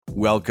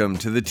Welcome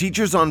to the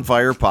Teachers on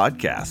Fire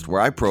podcast, where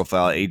I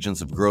profile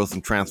agents of growth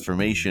and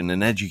transformation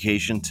in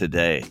education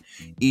today.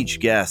 Each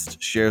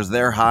guest shares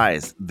their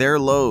highs, their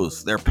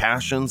lows, their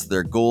passions,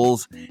 their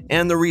goals,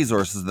 and the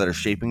resources that are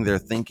shaping their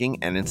thinking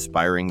and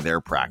inspiring their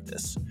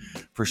practice.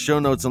 For show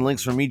notes and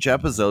links from each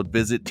episode,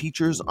 visit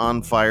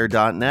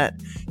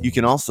teachersonfire.net. You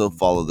can also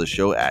follow the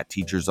show at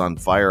Teachers on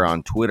Fire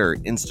on Twitter,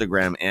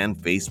 Instagram, and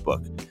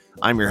Facebook.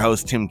 I'm your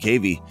host, Tim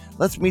Cavey.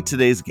 Let's meet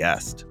today's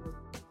guest.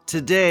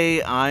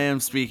 Today, I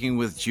am speaking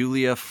with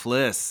Julia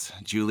Fliss.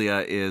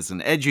 Julia is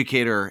an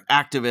educator,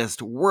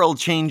 activist, world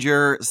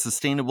changer,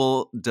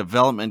 sustainable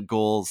development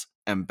goals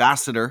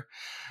ambassador,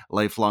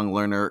 lifelong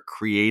learner,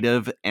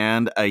 creative,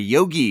 and a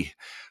yogi.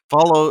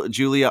 Follow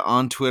Julia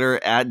on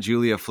Twitter at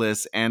Julia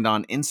Fliss and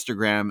on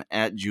Instagram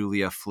at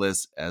Julia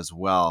Fliss as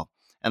well.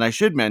 And I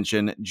should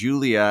mention,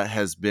 Julia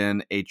has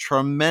been a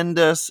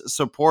tremendous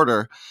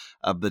supporter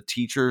of the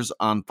Teachers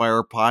on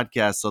Fire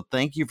podcast. So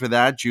thank you for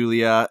that,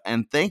 Julia.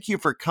 And thank you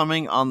for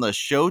coming on the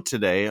show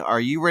today. Are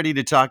you ready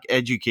to talk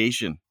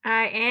education?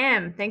 I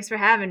am. Thanks for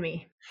having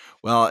me.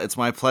 Well, it's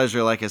my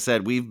pleasure. Like I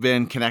said, we've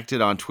been connected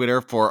on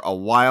Twitter for a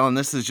while, and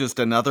this is just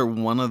another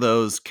one of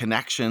those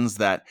connections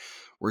that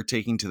we're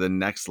taking to the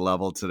next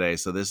level today.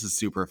 So this is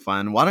super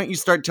fun. Why don't you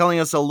start telling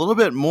us a little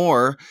bit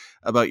more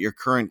about your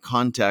current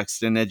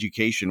context in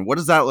education? What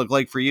does that look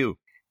like for you?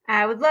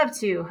 I would love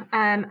to.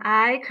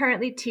 I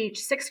currently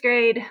teach 6th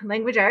grade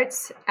language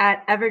arts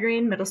at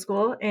Evergreen Middle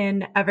School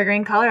in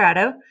Evergreen,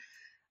 Colorado.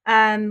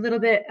 A little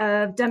bit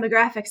of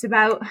demographics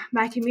about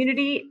my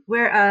community.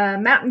 We're a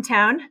mountain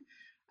town,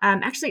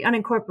 actually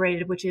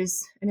unincorporated, which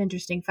is an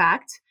interesting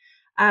fact.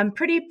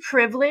 Pretty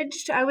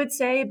privileged, I would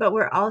say, but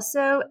we're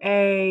also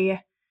a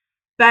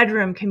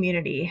bedroom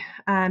community,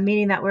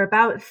 meaning that we're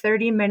about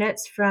 30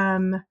 minutes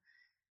from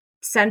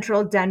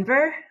central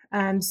Denver.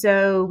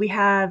 So we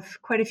have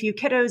quite a few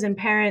kiddos and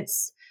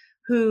parents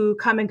who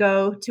come and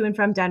go to and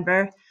from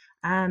Denver,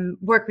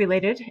 work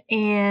related.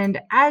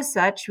 And as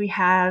such, we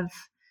have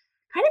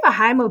kind of a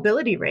high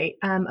mobility rate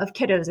of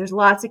kiddos. There's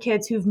lots of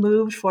kids who've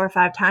moved 4 or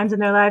 5 times in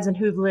their lives and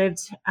who've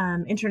lived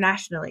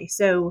internationally.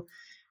 So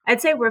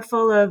I'd say we're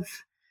full of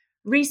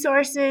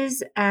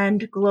resources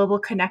and global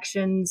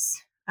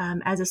connections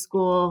as a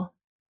school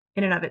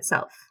in and of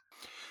itself.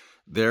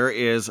 There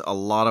is a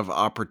lot of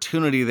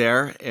opportunity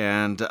there,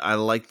 and I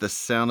like the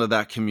sound of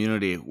that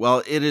community.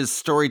 Well, it is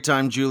story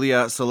time,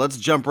 Julia, so let's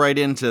jump right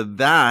into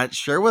that.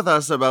 Share with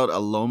us about a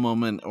low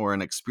moment or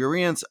an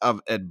experience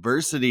of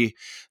adversity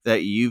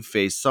that you've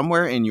faced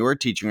somewhere in your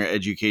teaching or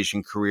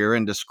education career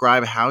and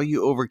describe how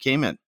you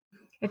overcame it.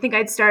 I think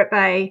I'd start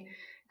by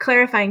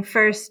clarifying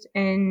first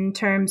in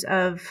terms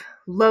of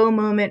low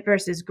moment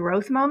versus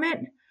growth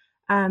moment.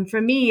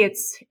 For me,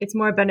 it's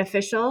more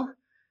beneficial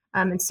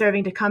and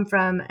serving to come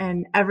from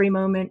an every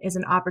moment is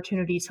an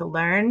opportunity to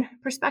learn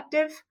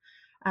perspective.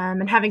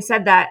 And having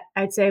said that,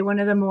 I'd say one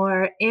of the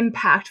more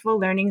impactful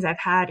learnings I've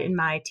had in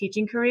my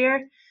teaching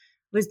career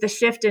was the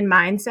shift in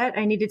mindset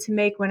I needed to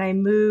make when I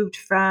moved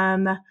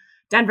from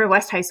Denver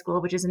West High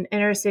School, which is an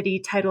inner city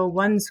Title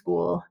I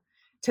school,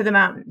 to the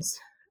mountains.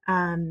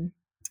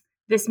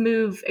 This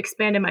move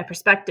expanded my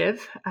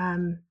perspective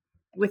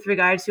with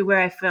regard to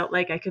where I felt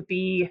like I could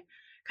be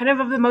kind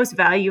of the most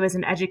value as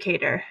an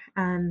educator.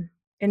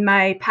 In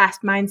my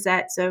past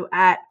mindset. So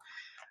at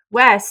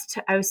West,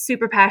 I was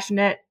super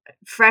passionate,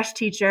 fresh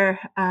teacher.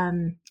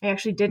 I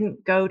actually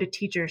didn't go to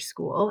teacher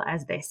school,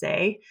 as they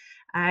say.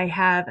 I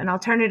have an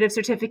alternative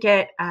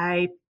certificate.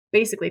 I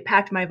basically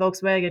packed my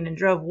Volkswagen and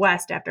drove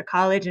west after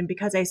college. And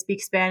because I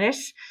speak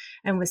Spanish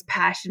and was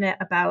passionate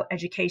about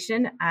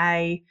education,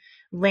 I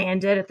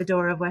landed at the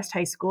door of West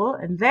High School.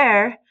 And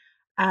there,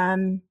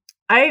 I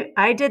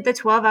did the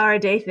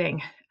 12-hour-a-day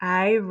thing.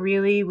 I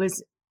really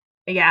was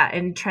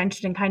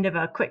entrenched in kind of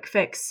a quick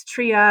fix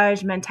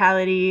triage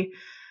mentality.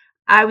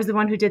 I was the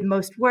one who did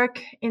most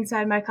work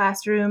inside my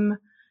classroom.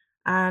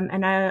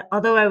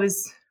 Although I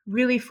was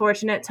really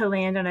fortunate to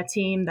land on a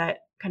team that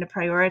kind of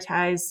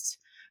prioritized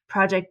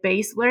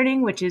project-based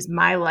learning, which is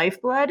my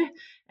lifeblood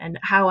and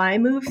how I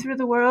move through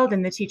the world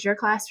in the teacher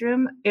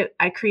classroom,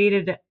 I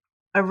created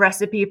a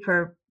recipe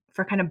for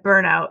kind of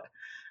burnout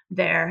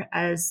there,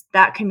 as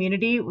that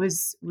community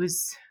was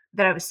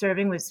that I was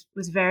serving was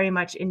very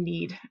much in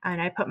need. And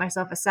I put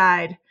myself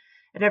aside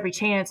at every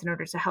chance in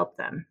order to help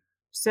them.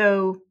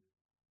 So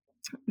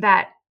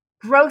that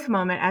growth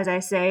moment, as I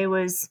say,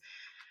 was,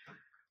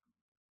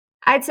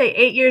 I'd say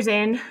 8 years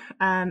in,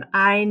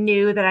 I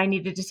knew that I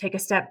needed to take a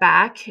step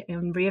back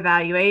and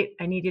reevaluate.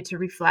 I needed to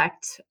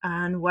reflect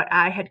on what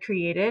I had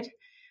created.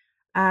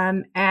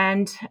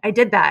 And I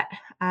did that.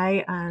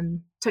 I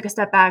took a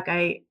step back.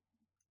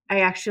 I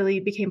actually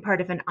became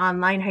part of an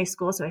online high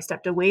school, so I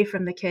stepped away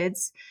from the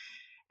kids.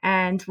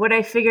 And what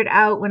I figured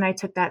out when I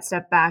took that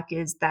step back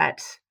is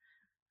that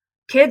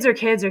kids are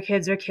kids are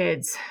kids are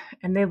kids,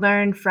 and they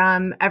learn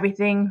from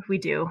everything we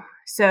do.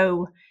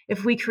 So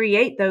if we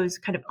create those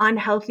kind of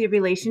unhealthy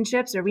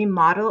relationships or we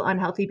model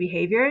unhealthy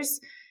behaviors,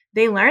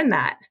 they learn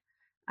that.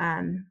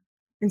 And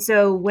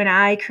so when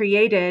I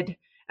created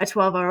a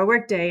 12-hour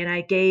workday and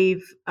I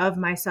gave of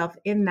myself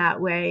in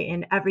that way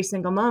in every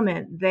single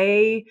moment,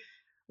 they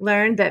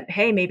learned that,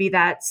 hey, maybe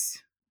that's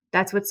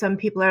what some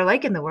people are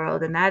like in the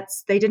world. And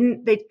they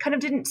kind of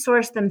didn't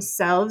source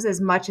themselves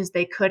as much as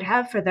they could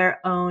have for their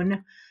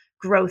own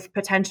growth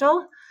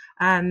potential.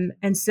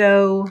 And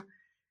so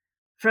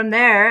from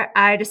there,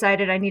 I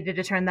decided I needed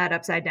to turn that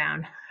upside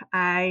down.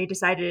 I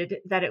decided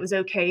that it was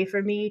okay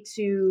for me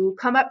to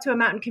come up to a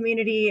mountain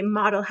community,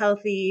 model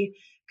healthy,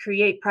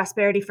 create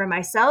prosperity for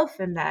myself,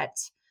 and that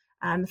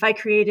if I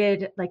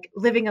created like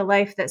living a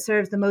life that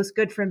serves the most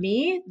good for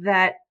me,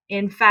 that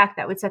in fact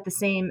that would set the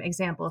same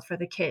example for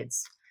the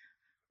kids.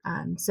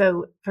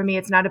 So for me,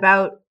 it's not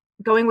about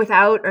going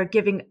without or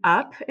giving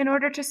up in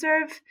order to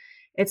serve.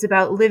 It's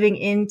about living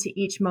into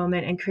each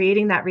moment and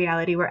creating that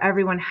reality where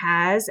everyone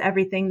has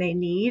everything they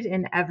need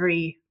in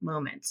every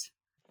moment.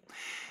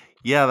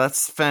 Yeah,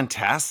 that's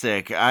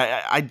fantastic.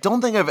 I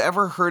don't think I've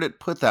ever heard it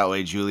put that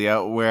way,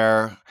 Julia,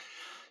 where,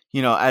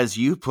 as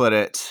you put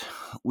it,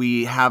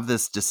 we have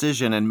this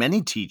decision, and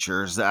many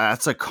teachers,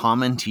 that's a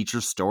common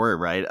teacher story,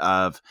 right?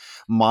 Of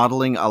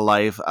modeling a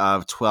life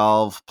of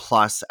 12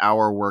 plus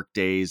hour work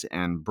days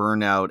and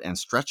burnout and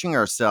stretching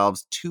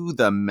ourselves to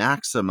the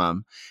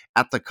maximum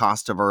at the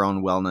cost of our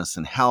own wellness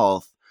and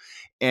health.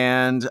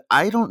 And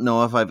I don't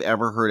know if I've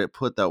ever heard it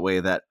put that way,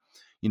 that,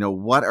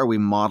 what are we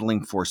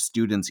modeling for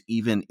students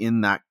even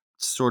in that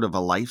sort of a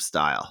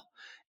lifestyle?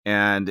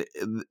 And,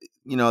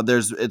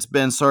 it's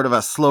been sort of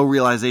a slow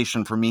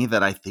realization for me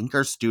that I think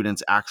our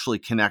students actually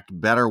connect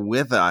better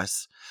with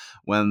us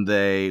when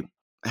they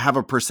have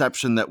a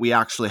perception that we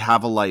actually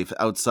have a life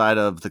outside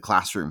of the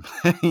classroom.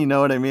 You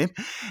know what I mean?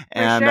 For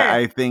And sure.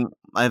 I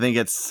think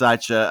it's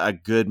such a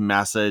good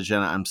message.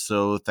 And I'm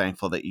so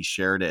thankful that you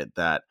shared it,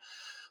 that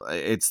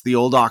it's the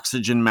old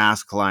oxygen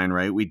mask line,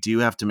 right? We do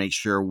have to make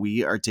sure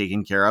we are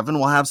taken care of, and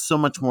we'll have so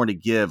much more to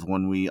give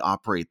when we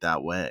operate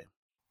that way.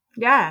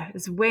 Yeah,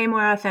 it's way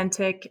more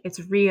authentic. It's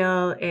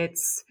real.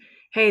 It's,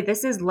 hey,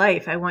 this is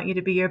life. I want you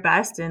to be your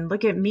best. And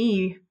look at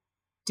me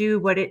do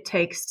what it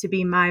takes to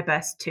be my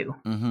best too.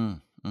 Mm-hmm.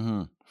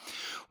 Mm-hmm.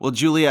 Well,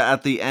 Julia,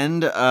 at the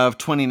end of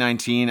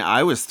 2019,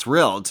 I was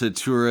thrilled to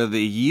tour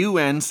the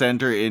UN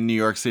Center in New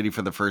York City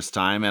for the first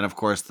time. And of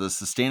course, the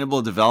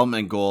Sustainable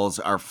Development Goals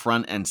are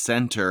front and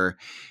center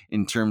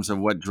in terms of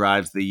what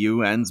drives the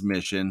UN's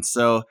mission.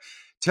 So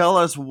tell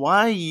us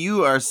why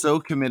you are so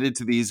committed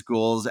to these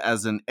goals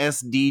as an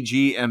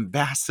SDG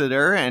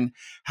ambassador, and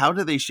how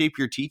do they shape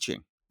your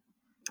teaching?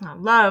 I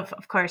love,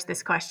 of course,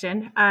 this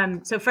question.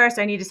 So first,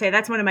 I need to say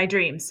that's one of my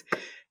dreams,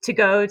 to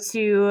go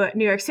to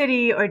New York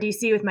City or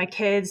DC with my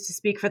kids to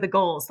speak for the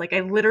goals. Like I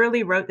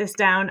literally wrote this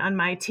down on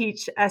my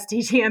Teach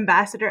SDG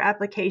Ambassador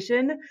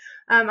application,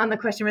 on the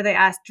question where they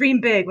asked,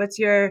 "Dream big. What's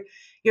your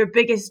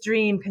biggest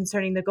dream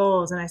concerning the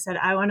goals?" And I said,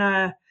 I want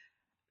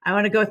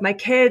to go with my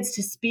kids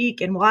to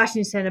speak in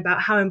Washington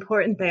about how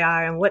important they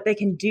are and what they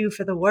can do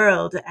for the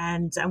world,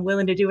 and I'm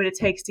willing to do what it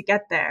takes to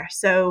get there.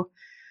 So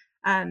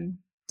um,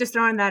 just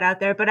throwing that out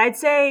there. But I'd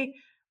say,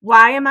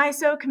 why am I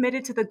so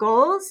committed to the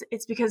goals?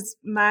 It's because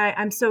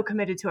I'm so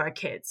committed to our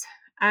kids.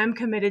 I'm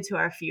committed to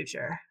our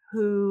future.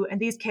 And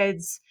these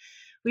kids,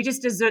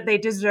 they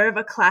deserve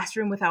a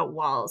classroom without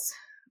walls,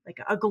 like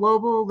a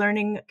global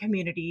learning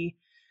community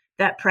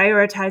that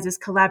prioritizes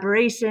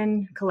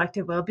collaboration,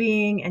 collective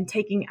well-being, and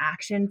taking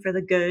action for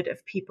the good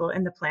of people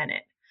and the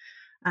planet.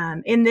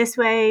 In this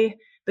way,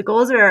 the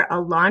goals are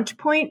a launch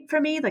point for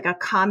me, like a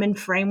common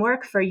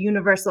framework for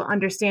universal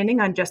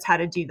understanding on just how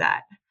to do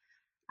that.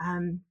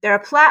 They're a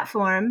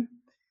platform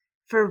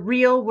for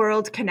real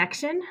world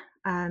connection,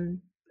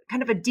 kind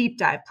of a deep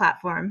dive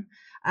platform,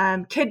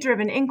 kid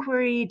driven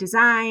inquiry,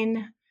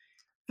 design,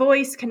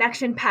 voice,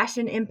 connection,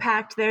 passion,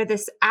 impact. They're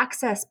this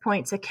access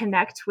point to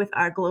connect with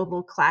our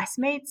global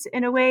classmates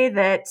in a way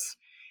that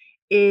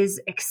is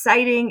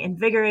exciting,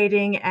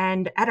 invigorating,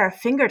 and at our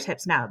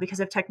fingertips now because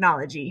of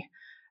technology.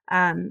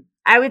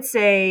 I would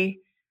say,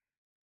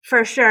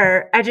 for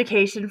sure,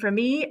 education for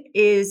me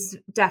is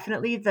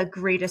definitely the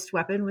greatest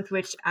weapon with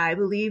which I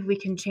believe we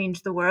can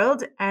change the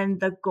world. And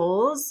the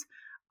goals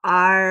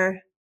are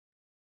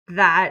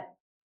that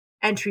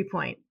entry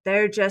point.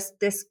 They're just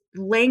this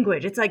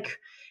language. It's like,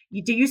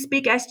 do you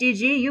speak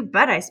SDG? You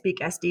bet I speak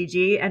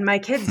SDG, and my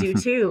kids do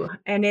too.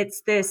 And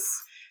it's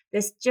this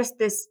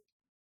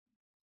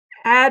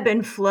ebb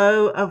and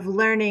flow of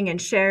learning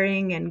and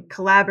sharing and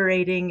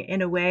collaborating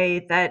in a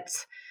way that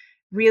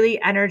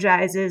really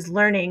energizes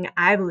learning,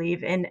 I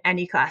believe, in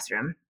any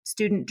classroom.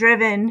 Student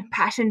driven,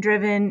 passion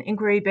driven,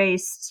 inquiry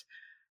based,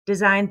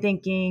 design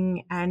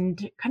thinking,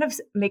 and kind of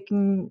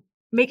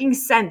making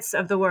sense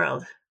of the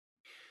world.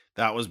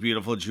 That was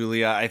beautiful,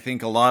 Julia. I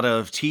think a lot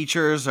of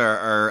teachers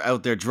are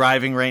out there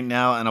driving right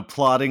now and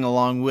applauding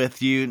along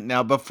with you.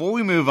 Now, before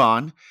we move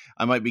on,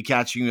 I might be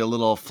catching you a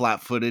little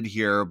flat footed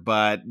here,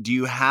 but do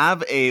you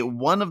have a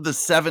one of the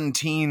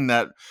 17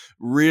 that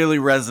really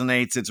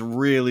resonates? It's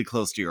really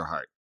close to your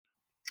heart.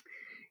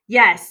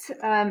 Yes,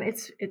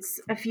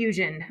 it's a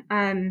fusion.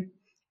 I'm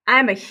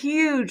a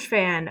huge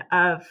fan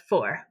of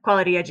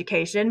quality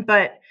education,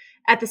 but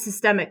at the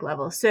systemic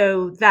level.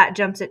 So that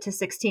jumps it to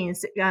 16.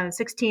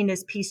 16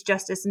 is peace,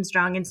 justice, and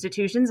strong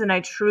institutions. And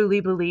I truly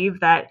believe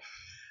that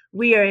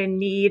we are in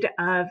need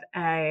of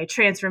a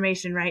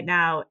transformation right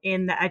now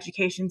in the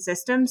education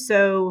system.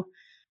 So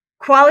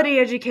quality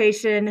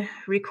education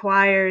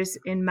requires,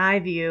 in my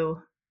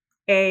view,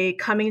 a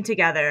coming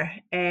together,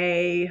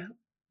 a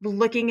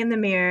looking in the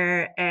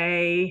mirror,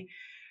 a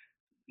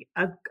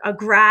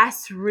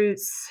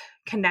grassroots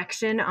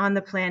connection on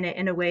the planet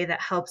in a way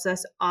that helps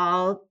us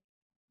all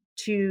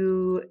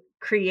to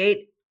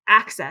create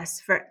access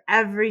for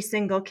every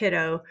single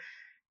kiddo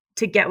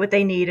to get what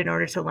they need in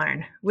order to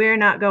learn. We're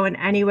not going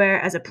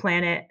anywhere as a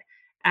planet,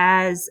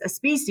 as a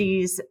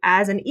species,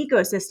 as an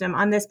ecosystem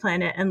on this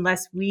planet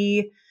unless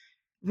we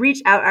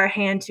reach out our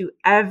hand to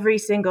every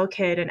single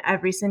kid and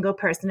every single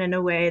person in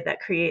a way that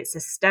creates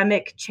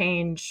systemic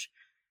change,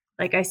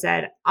 like I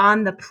said,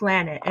 on the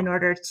planet in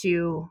order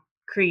to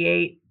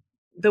create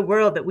the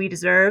world that we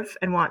deserve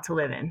and want to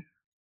live in.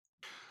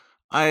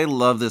 I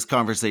love this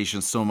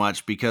conversation so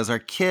much because our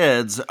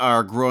kids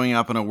are growing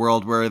up in a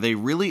world where they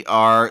really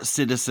are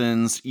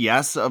citizens,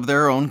 yes, of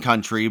their own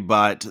country,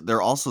 but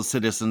they're also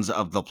citizens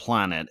of the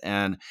planet.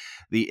 And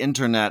the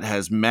internet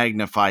has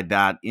magnified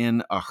that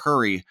in a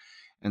hurry.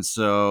 And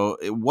so,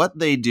 what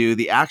they do,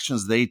 the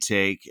actions they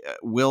take,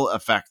 will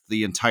affect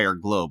the entire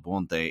globe,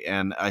 won't they?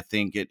 And I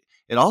think it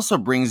also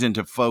brings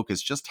into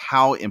focus just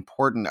how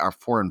important our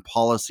foreign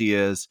policy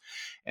is,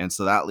 and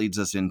so that leads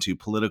us into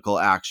political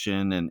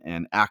action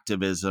and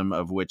activism,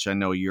 of which I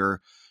know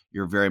you're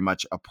very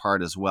much a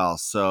part as well.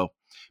 So,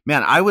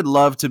 man, I would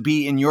love to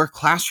be in your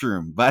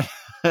classroom, but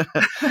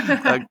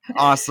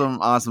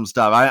awesome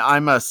stuff.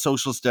 I'm a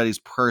social studies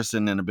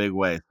person in a big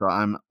way, so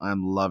I'm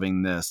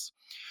loving this.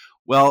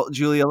 Well,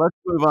 Julia, let's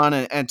move on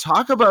and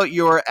talk about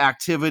your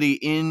activity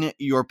in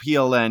your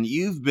PLN.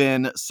 You've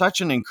been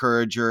such an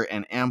encourager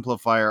and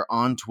amplifier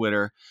on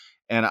Twitter.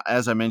 And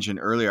as I mentioned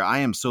earlier, I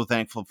am so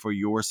thankful for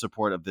your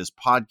support of this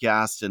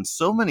podcast and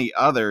so many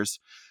others.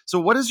 So,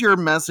 what is your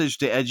message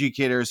to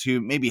educators who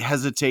maybe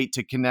hesitate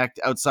to connect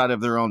outside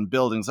of their own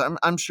buildings?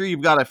 I'm sure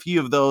you've got a few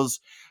of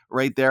those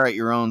right there at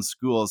your own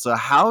school. So,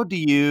 how do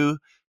you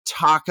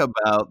talk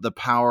about the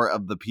power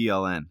of the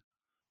PLN?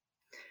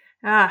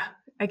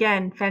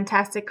 Again,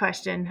 fantastic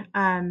question.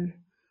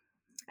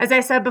 As I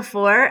said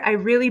before, I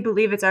really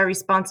believe it's our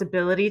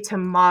responsibility to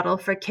model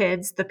for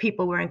kids the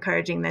people we're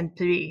encouraging them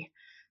to be.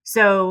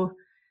 So,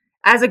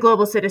 as a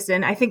global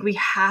citizen, I think we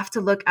have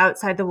to look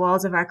outside the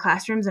walls of our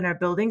classrooms and our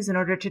buildings in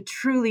order to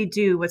truly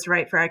do what's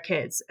right for our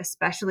kids,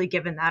 especially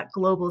given that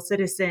global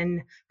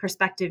citizen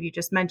perspective you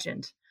just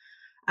mentioned.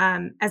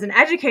 As an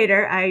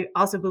educator, I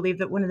also believe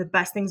that one of the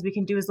best things we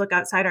can do is look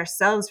outside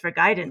ourselves for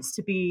guidance,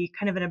 to be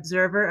kind of an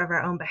observer of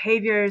our own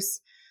behaviors,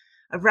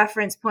 a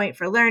reference point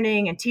for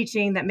learning and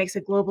teaching that makes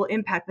a global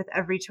impact with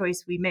every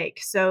choice we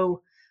make.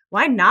 So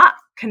why not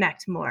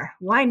connect more?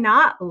 Why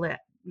not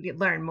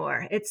learn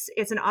more? It's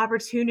an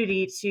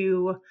opportunity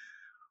to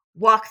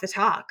walk the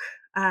talk.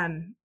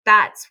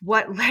 That's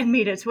what led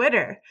me to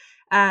Twitter.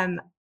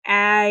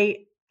 I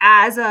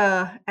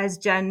as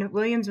Jen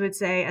Williams would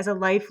say, as a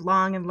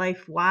lifelong and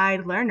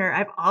life-wide learner,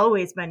 I've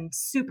always been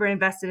super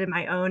invested in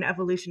my own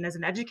evolution as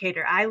an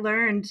educator. I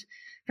learned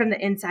from the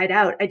inside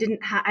out.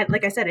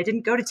 Like I said, I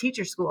didn't go to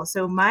teacher school.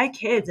 So my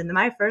kids in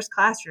my first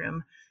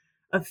classroom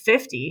of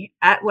 50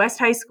 at West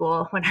High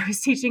School, when I was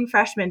teaching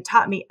freshmen,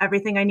 taught me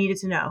everything I needed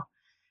to know.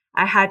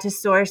 I had to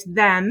source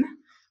them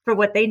for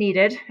what they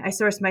needed. I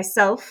sourced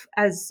myself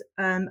as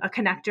a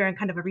connector and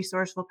kind of a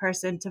resourceful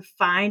person to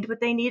find what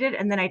they needed.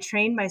 And then I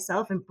trained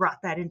myself and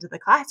brought that into the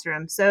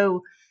classroom.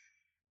 So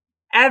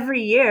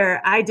every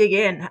year I dig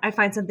in, I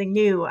find something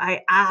new,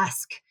 I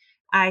ask,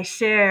 I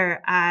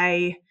share,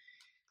 I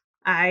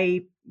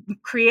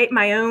create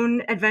my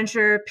own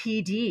adventure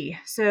PD.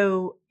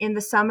 So in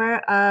the summer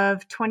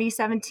of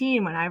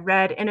 2017, when I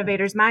read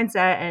Innovator's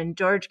Mindset and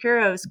George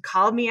Couros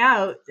called me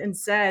out and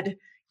said,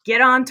 get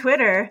on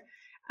Twitter,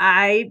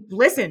 I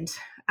listened.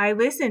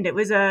 It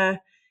was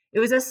a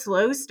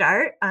slow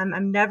start.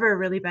 I've never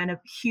really been a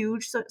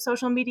huge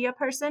social media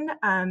person,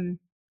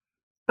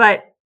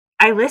 but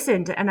I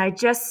listened and I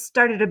just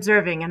started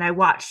observing, and I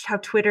watched how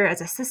Twitter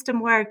as a system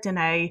worked, and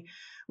I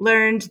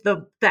learned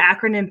the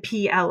acronym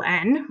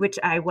PLN, which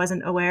I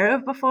wasn't aware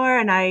of before,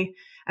 and I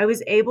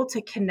was able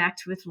to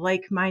connect with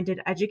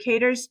like-minded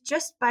educators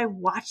just by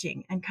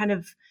watching and kind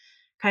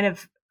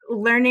of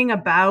learning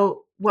about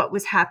what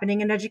was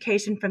happening in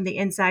education from the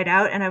inside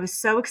out. And I was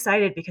so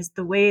excited because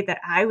the way that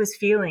I was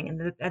feeling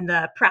and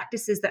the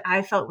practices that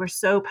I felt were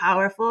so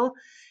powerful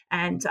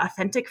and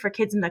authentic for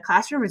kids in the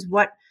classroom is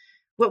what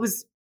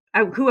was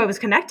who I was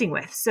connecting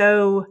with.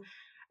 So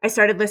I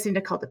started listening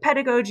to Cult of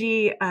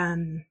Pedagogy,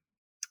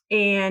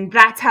 and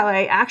that's how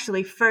I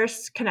actually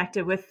first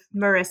connected with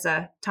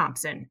Marissa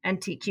Thompson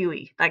and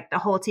TQE, like the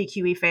whole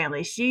TQE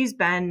family. She's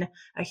been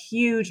a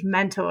huge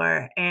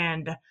mentor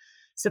and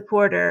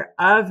supporter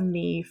of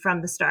me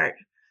from the start.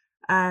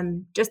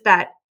 Just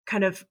that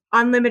kind of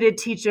unlimited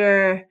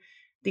teacher.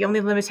 The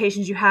only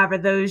limitations you have are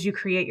those you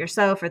create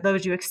yourself or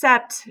those you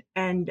accept.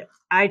 And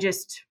I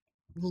just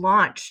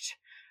launched.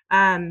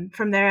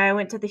 From there, I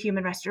went to the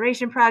Human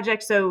Restoration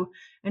Project. So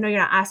I know you're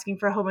not asking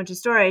for a whole bunch of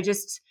story. I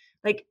just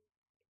like,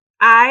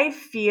 I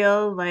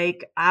feel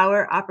like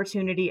our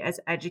opportunity as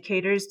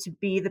educators to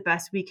be the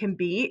best we can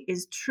be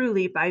is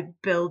truly by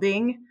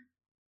building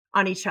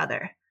on each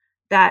other.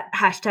 That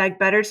hashtag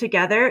better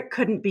together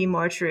couldn't be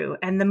more true.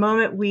 And the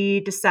moment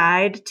we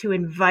decide to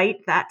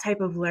invite that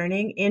type of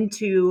learning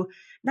into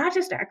not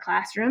just our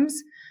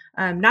classrooms,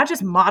 not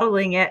just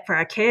modeling it for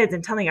our kids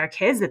and telling our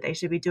kids that they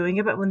should be doing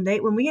it, but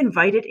when we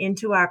invite it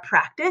into our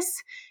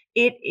practice,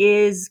 it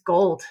is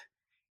gold.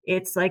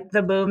 It's like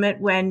the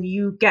moment when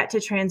you get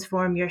to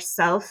transform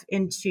yourself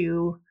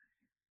into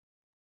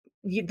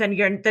then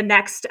you're the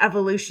next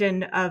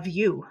evolution of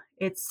you.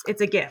 It's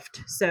a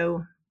gift.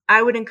 So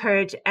I would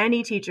encourage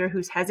any teacher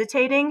who's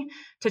hesitating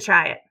to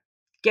try it.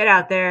 Get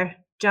out there,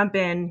 jump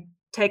in,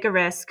 take a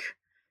risk.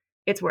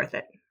 It's worth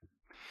it.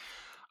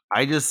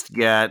 I just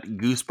get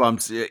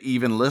goosebumps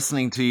even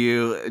listening to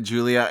you,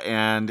 Julia.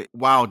 And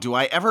wow, do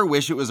I ever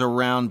wish it was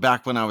around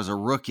back when I was a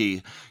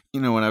rookie,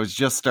 when I was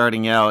just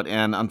starting out.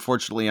 And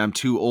unfortunately, I'm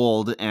too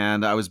old.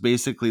 And I was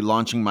basically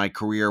launching my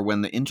career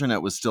when the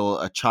internet was still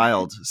a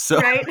child. So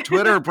Right.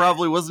 Twitter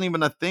probably wasn't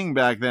even a thing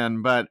back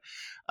then. But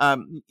I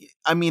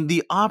mean,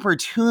 the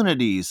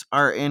opportunities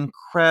are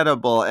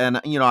incredible.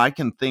 And, I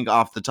can think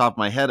off the top of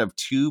my head of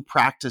two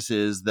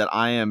practices that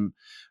I am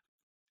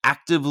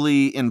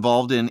actively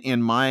involved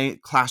in my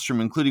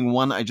classroom, including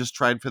one I just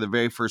tried for the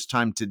very first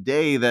time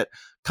today, that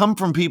come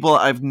from people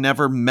I've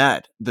never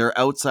met. They're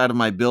outside of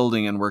my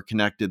building and we're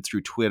connected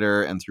through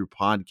Twitter and through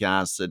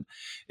podcasts, and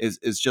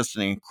is just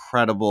an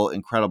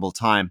incredible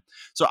time.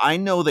 So I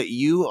know that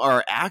you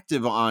are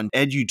active on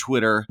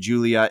EduTwitter,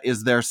 Julia.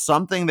 Is there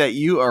something that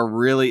you are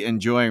really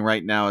enjoying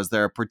right now? Is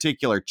there a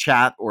particular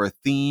chat or a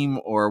theme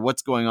or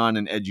what's going on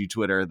in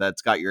EduTwitter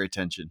that's got your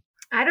attention?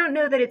 I don't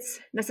know that it's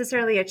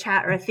necessarily a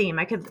chat or a theme.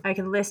 I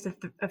could list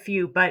a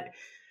few, but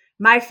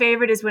my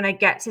favorite is when I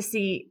get to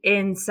see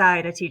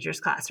inside a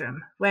teacher's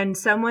classroom, when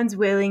someone's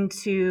willing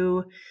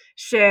to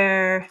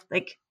share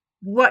like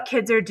what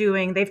kids are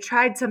doing. They've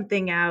tried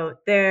something out.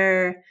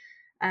 They're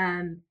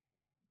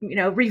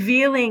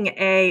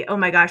revealing oh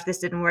my gosh, this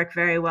didn't work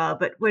very well.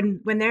 But when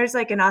there's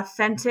like an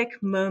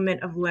authentic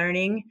moment of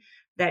learning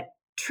that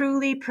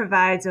truly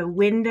provides a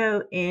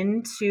window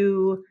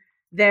into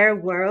their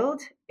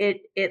world,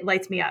 it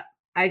lights me up.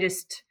 I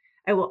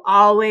will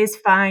always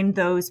find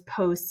those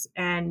posts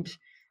and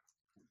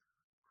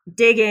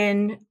dig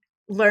in,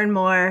 learn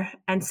more,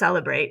 and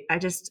celebrate.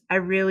 I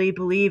really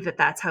believe that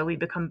that's how we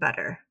become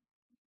better.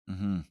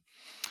 Mm-hmm.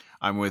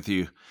 I'm with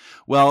you.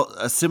 Well,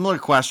 a similar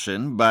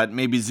question, but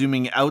maybe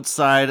zooming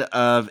outside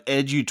of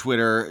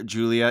EduTwitter,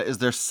 Julia, is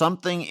there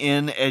something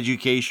in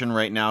education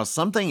right now,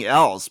 something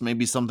else,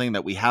 maybe something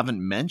that we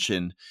haven't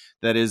mentioned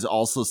that is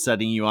also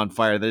setting you on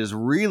fire, that is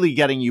really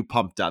getting you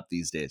pumped up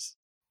these days?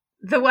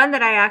 The one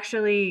that I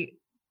actually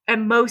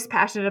am most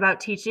passionate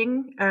about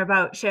teaching or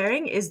about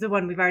sharing is the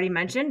one we've already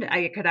mentioned.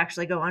 I could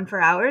actually go on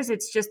for hours.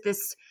 It's just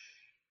this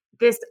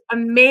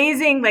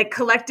amazing like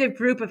collective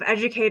group of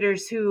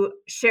educators who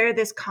share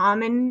this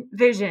common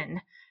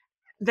vision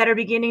that are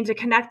beginning to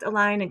connect,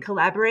 align, and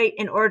collaborate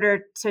in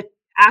order to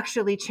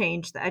actually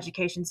change the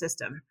education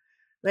system.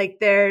 Like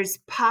there's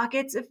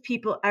pockets of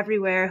people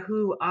everywhere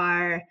who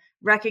are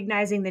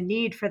recognizing the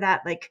need for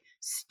that like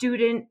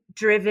student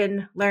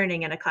driven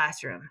learning in a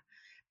classroom.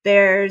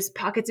 There's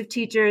pockets of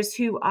teachers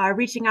who are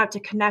reaching out to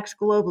connect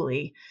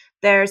globally.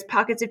 There's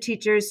pockets of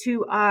teachers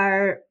who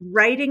are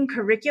writing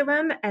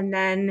curriculum and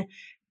then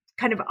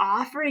kind of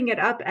offering it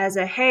up as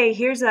hey,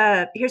 here's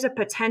a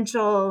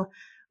potential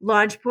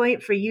launch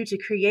point for you to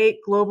create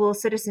global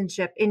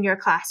citizenship in your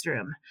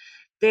classroom.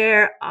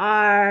 There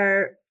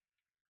are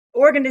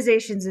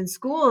organizations and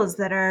schools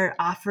that are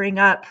offering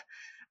up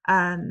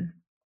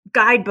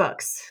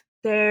guidebooks.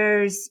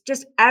 There's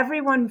just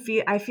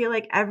I feel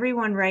like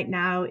everyone right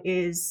now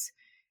is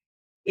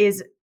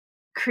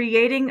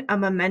creating a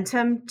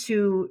momentum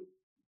to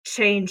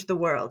change the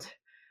world.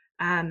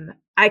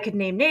 I could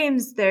name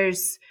names.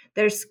 There's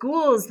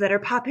schools that are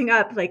popping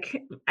up,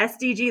 like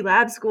SDG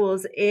lab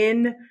schools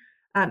in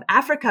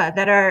Africa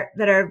that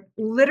are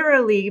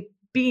literally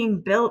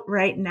being built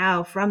right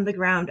now from the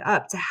ground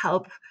up to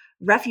help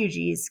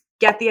refugees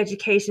get the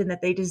education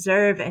that they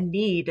deserve and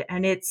need.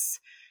 And it's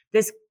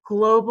this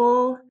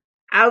global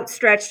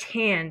outstretched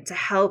hand to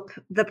help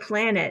the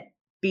planet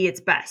be its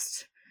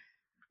best.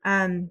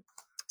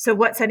 So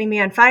what's setting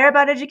me on fire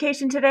about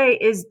education today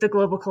is the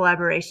global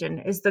collaboration,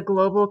 is the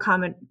global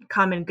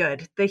common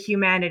good, the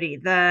humanity,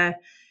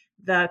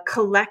 the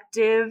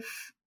collective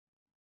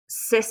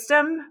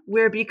system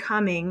we're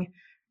becoming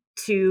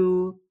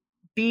to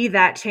be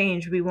that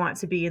change we want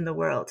to be in the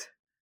world,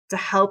 to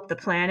help the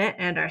planet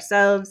and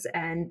ourselves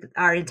and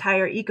our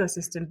entire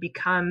ecosystem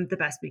become the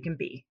best we can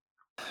be.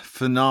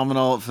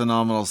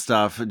 Phenomenal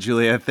stuff.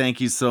 Julia,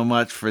 thank you so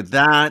much for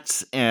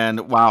that.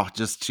 And wow,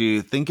 just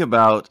to think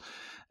about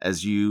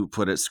as you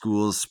put it,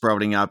 schools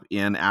sprouting up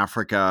in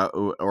Africa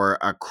or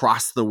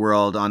across the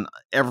world on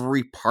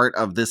every part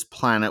of this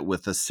planet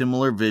with a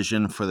similar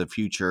vision for the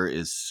future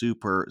is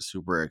super,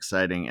 super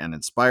exciting and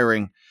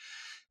inspiring.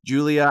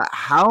 Julia,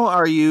 how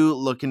are you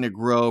looking to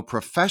grow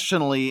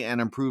professionally and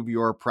improve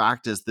your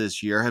practice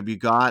this year? Have you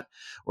got,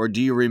 or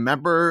do you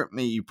remember,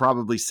 you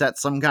probably set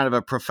some kind of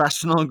a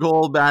professional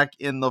goal back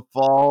in the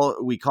fall?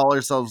 We call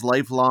ourselves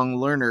lifelong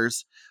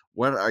learners.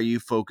 What are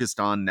you focused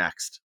on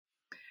next?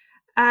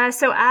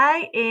 So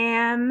I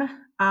am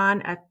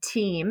on a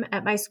team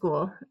at my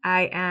school.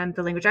 I am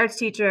the language arts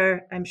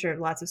teacher. I'm sure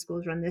lots of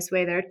schools run this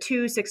way. There are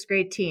two sixth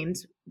grade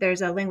teams.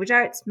 There's a language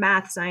arts,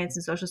 math, science,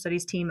 and social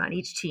studies team on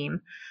each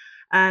team.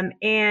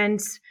 And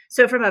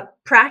so, from a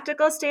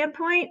practical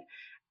standpoint,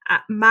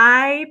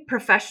 my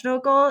professional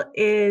goal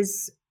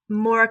is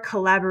more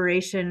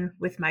collaboration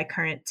with my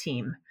current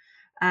team.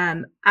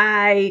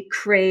 I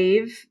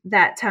crave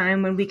that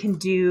time when we can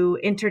do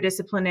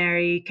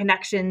interdisciplinary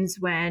connections,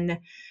 when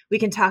we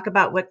can talk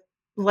about what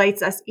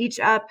lights us each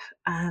up,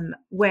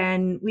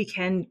 when we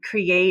can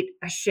create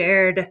a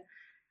shared,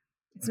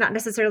 it's not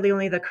necessarily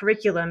only the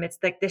curriculum, it's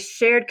like this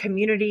shared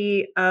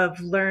community of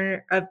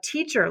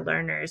teacher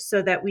learners,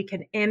 so that we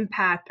can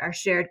impact our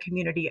shared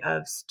community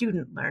of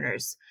student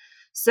learners.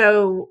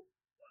 So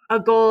a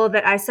goal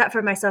that I set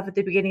for myself at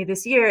the beginning of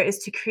this year is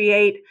to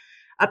create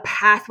a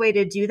pathway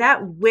to do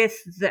that with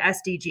the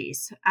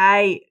SDGs.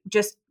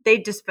 They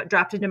just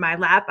dropped into my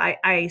lap.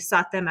 I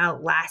sought them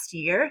out last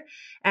year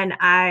and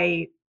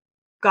I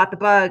got the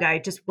bug. I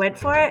just went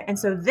for it. And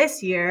so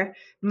this year,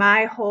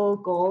 my whole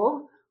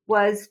goal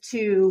was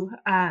to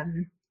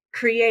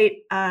create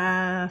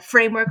a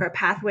framework or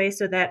pathway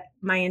so that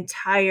my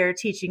entire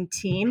teaching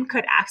team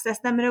could access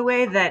them in a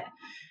way that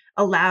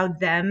allowed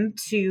them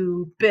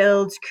to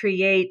build,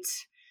 create,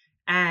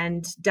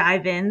 and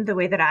dive in the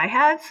way that I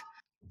have.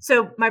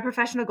 So, my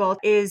professional goal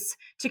is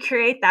to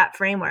create that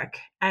framework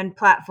and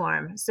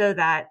platform so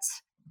that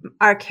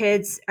our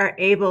kids are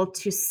able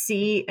to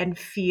see and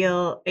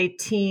feel a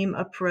team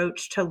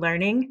approach to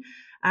learning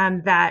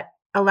that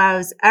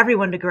allows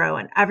everyone to grow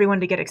and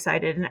everyone to get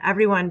excited and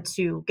everyone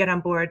to get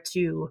on board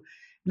to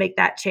make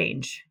that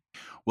change.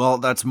 Well,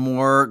 that's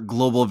more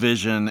global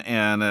vision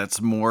and it's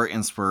more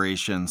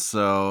inspiration.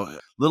 So,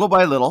 little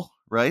by little,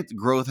 right?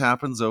 Growth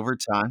happens over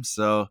time.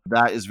 So,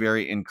 that is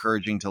very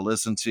encouraging to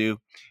listen to.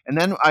 And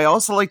then I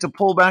also like to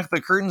pull back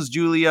the curtains,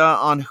 Julia,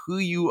 on who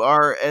you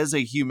are as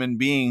a human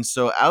being.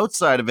 So,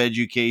 outside of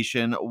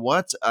education,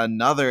 what's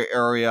another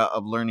area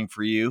of learning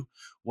for you?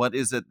 What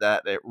is it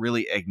that it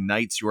really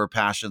ignites your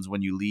passions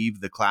when you leave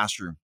the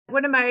classroom?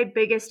 One of my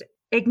biggest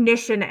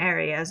ignition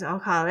areas, I'll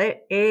call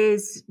it,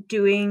 is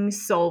doing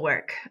soul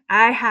work.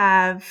 I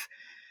have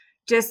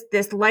just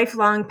this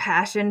lifelong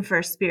passion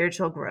for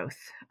spiritual growth.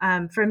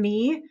 For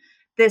me,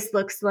 this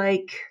looks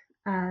like,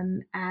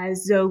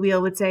 as Zoe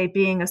Wheel would say,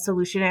 being a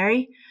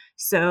solutionary.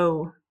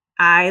 So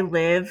I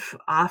live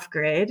off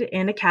grid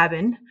in a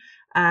cabin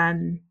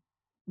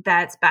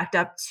that's backed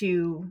up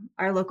to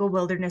our local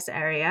wilderness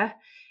area.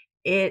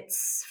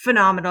 It's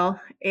phenomenal.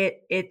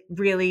 It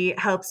really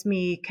helps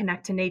me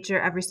connect to nature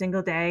every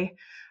single day.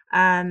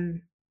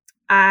 Um,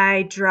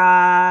 I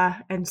draw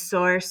and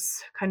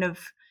source kind of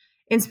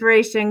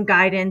inspiration,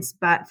 guidance,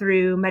 but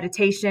through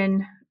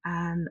meditation.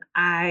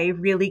 I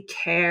really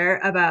care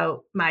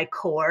about my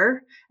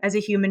core as a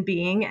human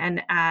being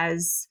and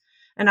as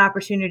an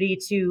opportunity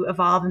to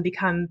evolve and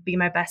be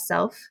my best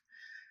self.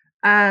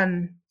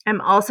 I'm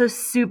also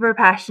super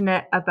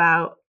passionate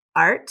about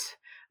art.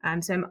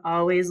 So I'm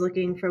always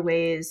looking for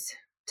ways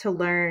to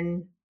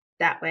learn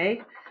that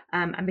way.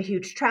 I'm a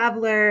huge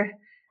traveler.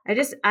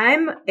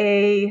 I'm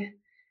a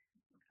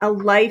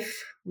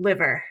life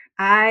liver.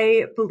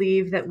 I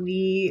believe that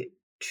we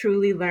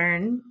truly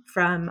learn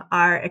from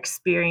our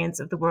experience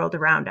of the world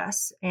around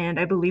us. And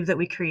I believe that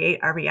we create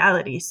our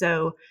reality.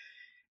 So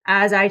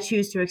as I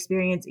choose to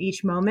experience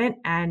each moment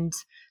and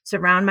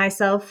surround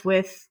myself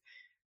with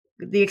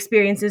the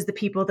experiences, the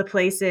people, the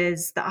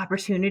places, the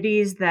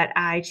opportunities that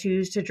I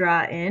choose to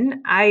draw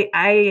in,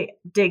 I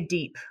dig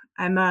deep.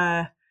 I'm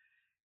a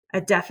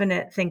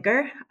definite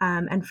thinker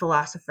and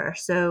philosopher.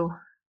 So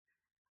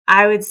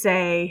I would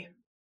say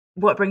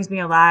what brings me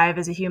alive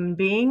as a human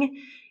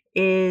being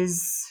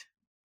is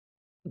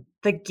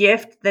the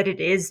gift that it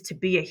is to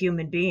be a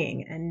human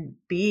being and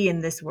be in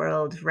this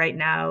world right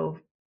now,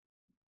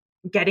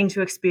 getting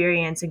to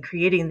experience and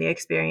creating the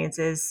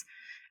experiences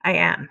I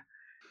am.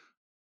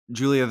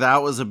 Julia,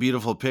 that was a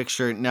beautiful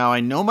picture. Now, I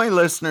know my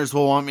listeners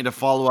will want me to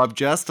follow up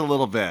just a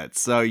little bit.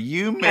 So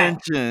Yeah.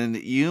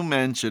 you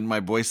mentioned my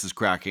voice is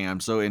cracking.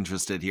 I'm so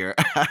interested here.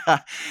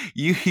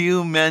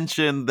 You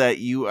mentioned that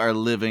you are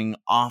living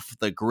off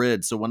the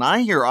grid. So when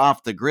I hear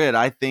off the grid,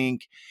 I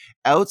think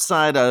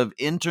outside of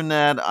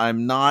internet,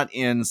 I'm not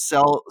in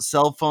cell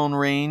phone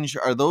range.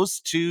 Are those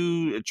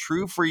two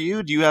true for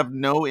you? Do you have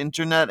no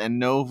internet and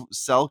no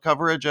cell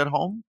coverage at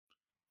home?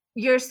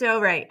 You're so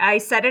right. I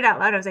said it out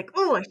loud. I was like,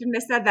 "Oh, I shouldn't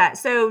have said that."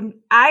 So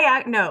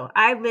no,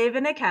 I live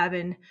in a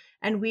cabin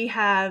and we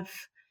have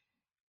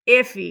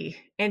iffy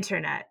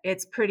internet.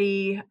 It's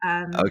pretty,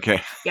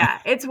 Okay. yeah,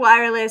 it's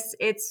wireless.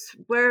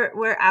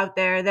 We're out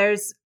there.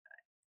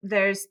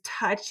 There's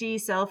touchy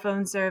cell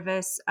phone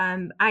service.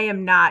 I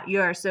am not,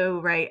 you are so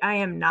right. I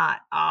am not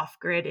off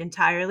grid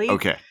entirely.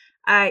 Okay.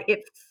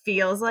 It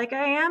feels like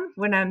I am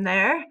when I'm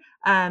there.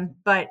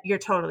 But you're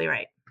totally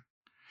right.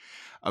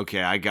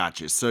 Okay, I got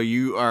you. So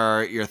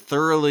you're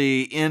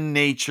thoroughly in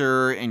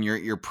nature, and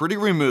you're pretty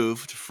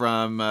removed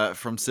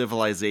from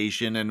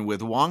civilization. And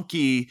with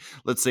wonky,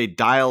 let's say,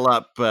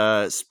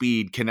 dial-up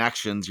speed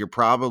connections, you're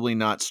probably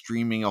not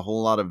streaming a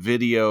whole lot of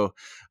video,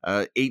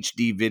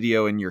 HD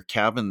video in your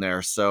cabin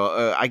there.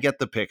 So I get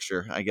the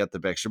picture. I get the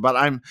picture. But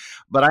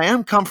I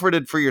am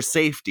comforted for your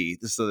safety,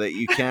 so that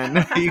you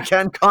can you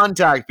can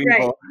contact Right,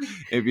 people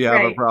if you have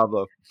a right,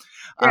 problem.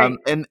 right.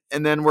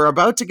 And then we're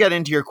about to get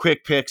into your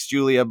quick picks,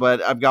 Julia,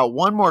 but I've got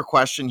one more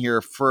question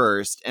here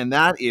first, and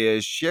that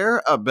is,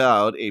 share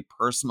about a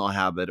personal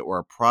habit or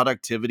a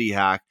productivity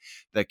hack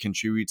that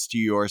contributes to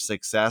your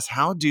success.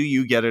 How do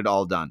you get it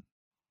all done?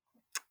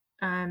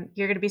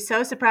 You're going to be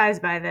so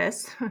surprised by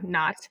this.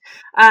 Not.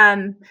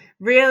 Um,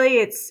 Really,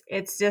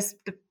 it's just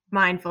the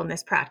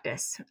mindfulness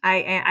practice.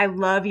 I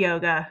love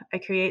yoga. I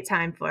create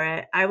time for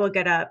it. I will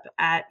get up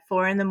at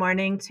 4 in the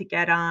morning to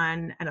get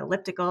on an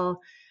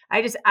elliptical.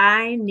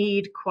 I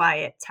need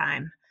quiet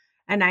time,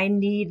 and I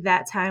need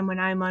that time when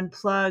I'm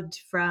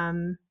unplugged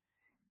from.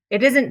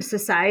 It isn't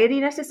society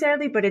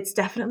necessarily, but it's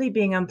definitely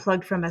being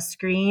unplugged from a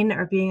screen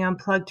or being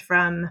unplugged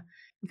from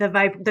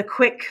the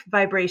quick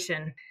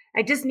vibration.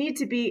 I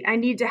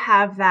need to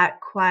have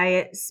that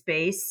quiet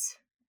space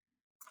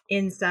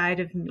inside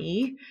of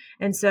me.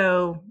 And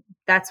so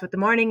that's what the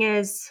morning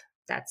is.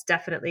 That's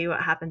definitely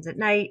what happens at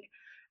night.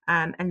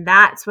 And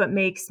that's what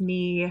makes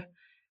me,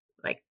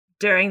 like,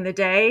 during the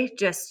day,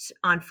 just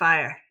on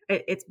fire.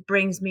 It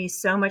brings me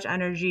so much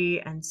energy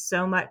and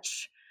so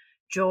much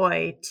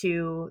joy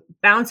to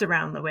bounce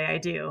around the way I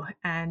do.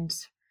 And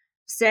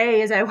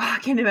say, as I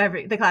walk into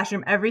the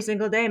classroom every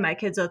single day, my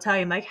kids will tell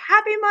you, like,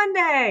 happy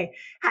Monday,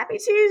 happy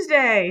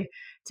Tuesday.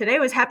 Today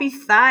was happy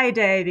thigh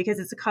day because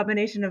it's a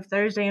combination of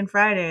Thursday and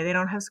Friday. They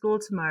don't have school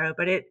tomorrow,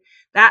 but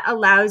that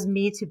allows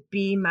me to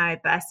be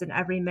my best in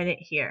every minute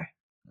here.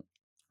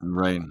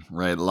 Right,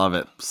 right. Love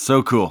it.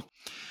 So cool.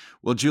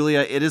 Well, Julia,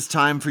 it is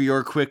time for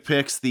your quick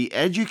picks, the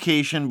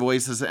education,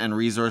 voices, and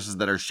resources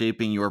that are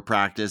shaping your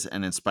practice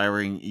and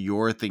inspiring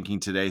your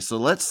thinking today. So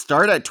let's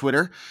start at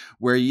Twitter,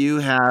 where you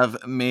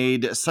have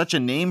made such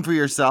a name for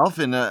yourself.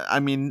 I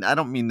mean, I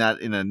don't mean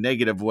that in a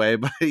negative way,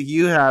 but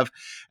you have,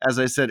 as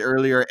I said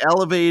earlier,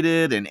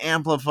 elevated and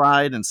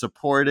amplified and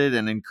supported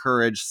and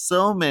encouraged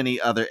so many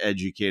other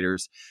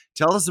educators.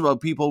 Tell us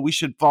about people we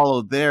should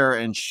follow there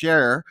and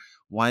share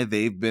why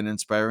they've been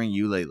inspiring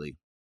you lately.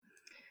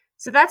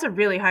 So that's a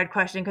really hard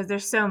question because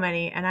there's so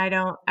many, and I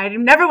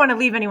never want to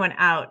leave anyone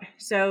out.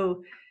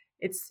 So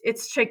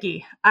it's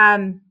tricky.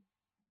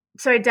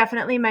 So I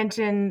definitely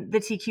mentioned the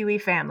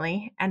TQE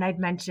family, and I'd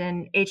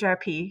mention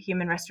HRP,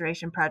 Human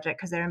Restoration Project,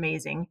 because they're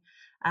amazing.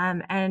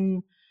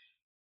 And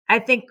I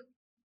think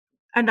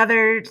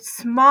another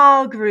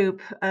small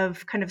group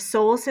of kind of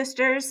soul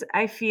sisters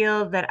I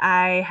feel that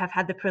I have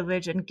had the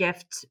privilege and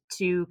gift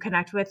to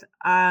connect with,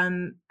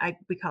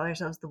 we call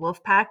ourselves the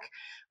Wolf Pack,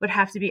 would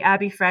have to be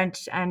Abby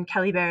French and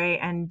Kelly Berry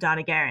and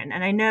Donna Guerin.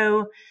 And I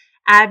know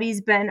Abby's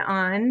been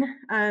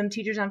on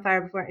Teachers on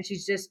Fire before, and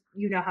she's just,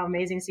 you know how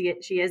amazing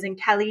she is, and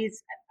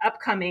Kelly's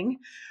upcoming.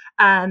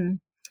 um,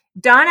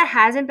 Donna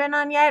hasn't been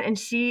on yet, and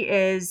she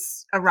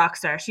is a rock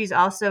star. She's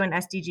also an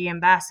SDG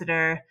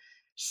ambassador.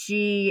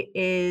 She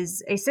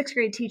is a sixth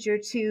grade teacher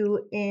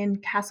too in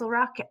Castle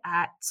Rock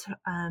at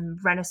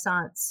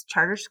Renaissance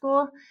Charter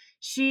School.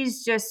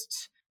 She's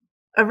just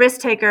a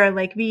risk taker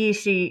like me.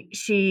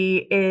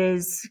 She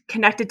is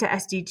connected to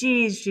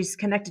SDGs. She's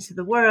connected to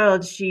the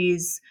world.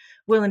 She's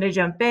willing to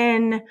jump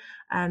in.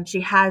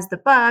 She has the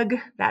bug,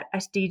 that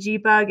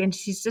SDG bug, and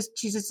she's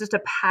just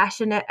a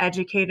passionate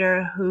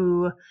educator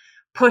who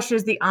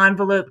pushes the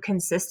envelope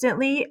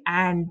consistently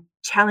and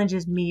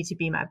challenges me to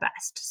be my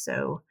best.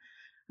 So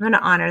I'm going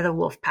to honor the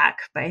wolf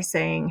pack by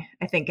saying,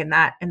 I think, in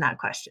that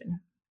question.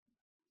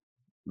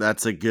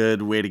 That's a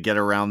good way to get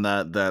around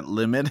that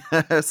limit.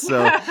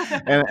 So,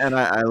 and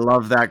I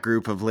love that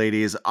group of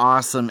ladies,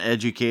 awesome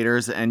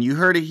educators. And you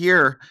heard it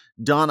here,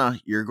 Donna.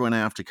 You're going to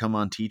have to come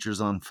on Teachers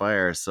on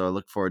Fire. So I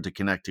look forward to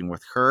connecting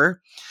with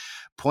her.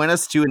 Point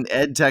us to an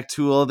ed tech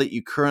tool that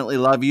you currently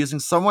love using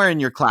somewhere in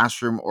your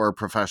classroom or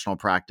professional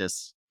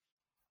practice.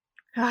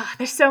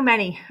 There's so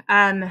many.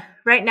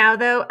 Right now,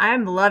 though,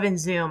 I'm loving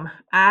Zoom.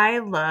 I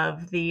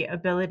love the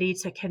ability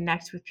to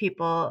connect with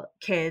people,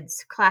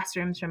 kids,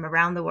 classrooms from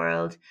around the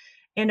world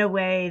in a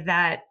way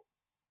that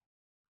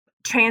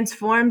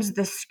transforms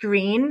the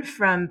screen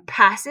from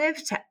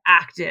passive to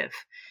active.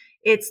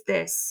 It's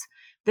this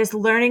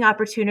learning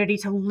opportunity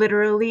to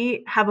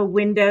literally have a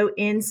window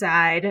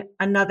inside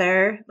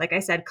another, like I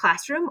said,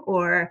 classroom,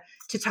 or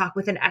to talk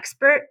with an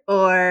expert,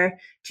 or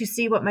to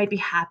see what might be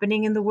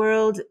happening in the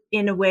world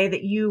in a way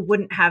that you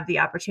wouldn't have the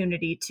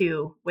opportunity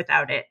to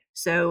without it.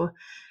 So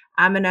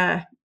I'm going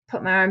to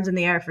put my arms in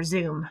the air for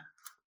Zoom.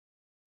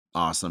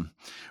 Awesome.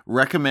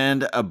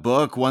 Recommend a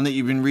book, one that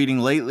you've been reading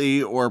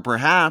lately, or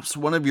perhaps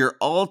one of your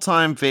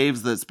all-time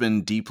faves that's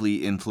been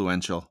deeply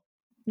influential.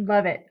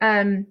 Love it.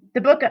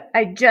 The book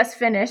I just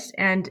finished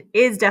and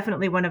is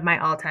definitely one of my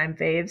all-time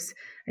faves.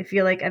 I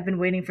feel like I've been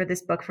waiting for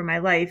this book for my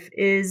life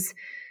is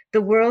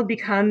The World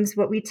Becomes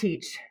What We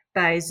Teach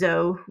by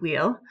Zoe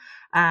Wheel.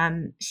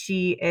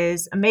 She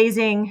is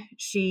amazing.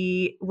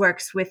 She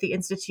works with the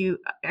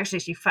Institute. Actually,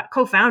 she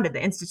co-founded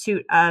the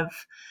Institute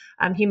of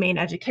Humane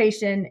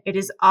Education. It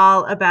is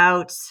all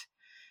about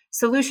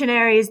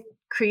solutionaries,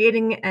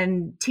 creating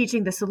and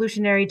teaching the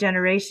solutionary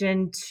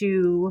generation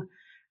to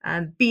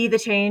be the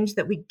change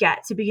that we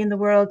get to be in the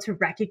world, to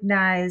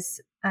recognize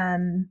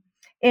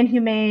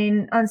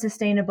inhumane,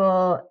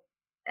 unsustainable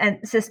and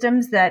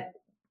systems that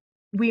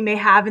we may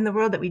have in the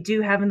world, that we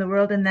do have in the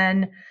world, and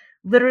then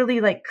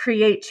literally like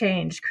create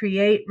change,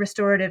 create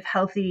restorative,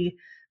 healthy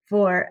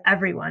for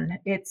everyone.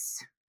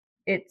 It's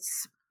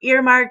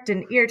earmarked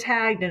and ear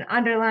tagged and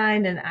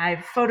underlined, and I've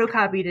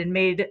photocopied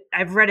and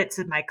I've read it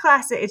to my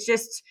class.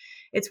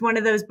 It's one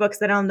of those books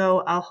that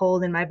I'll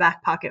hold in my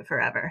back pocket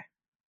forever.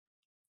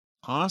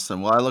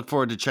 Awesome. Well, I look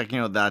forward to checking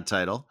out that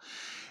title.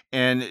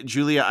 And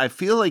Julia, I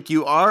feel like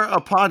you are a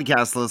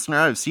podcast listener.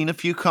 I've seen a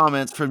few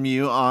comments from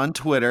you on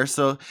Twitter.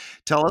 So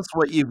tell us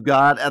what you've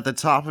got at the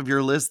top of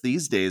your list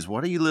these days.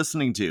 What are you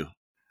listening to?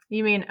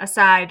 You mean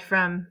aside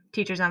from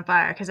Teachers on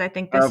Fire? Because I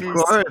think this is... Of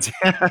course.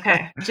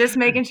 Okay, just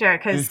making sure.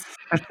 Because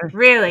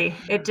really,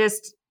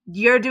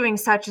 you're doing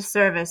such a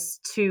service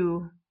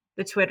to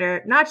the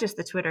Twitter, not just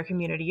the Twitter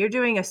community. You're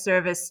doing a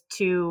service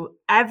to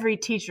every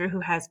teacher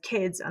who has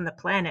kids on the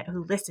planet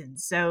who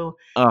listens. So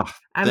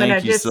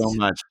thank you so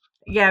much.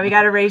 Yeah, we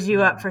got to raise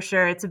you up for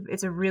sure.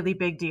 It's a really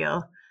big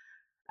deal.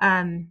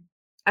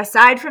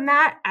 Aside from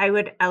that, I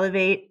would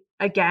elevate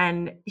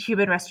again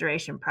Human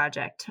Restoration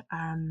Project.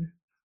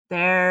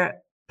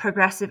 Their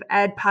progressive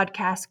ed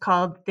podcast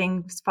called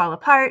Things Fall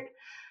Apart.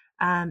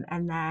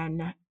 And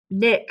then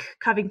Nick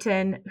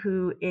Covington,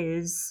 who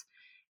is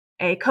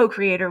a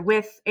co-creator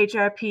with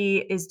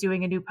HRP, is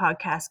doing a new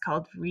podcast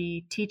called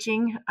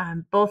Reteaching.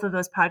 Both of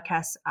those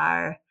podcasts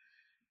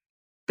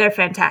they're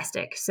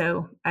fantastic.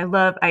 So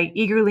I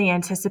eagerly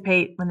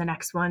anticipate when the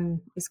next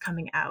one is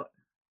coming out.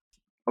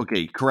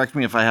 Okay, correct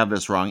me if I have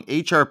this wrong.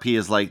 HRP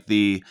is like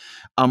the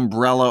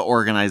umbrella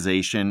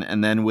organization.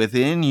 And then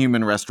within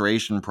Human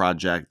Restoration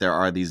Project, there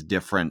are these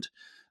different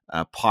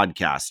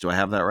podcasts. Do I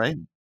have that right?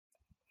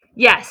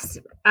 Yes.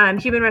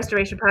 Human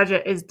Restoration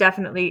Project is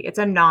it's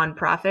a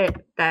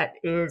nonprofit that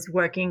is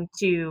working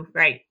to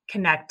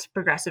connect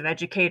progressive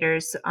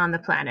educators on the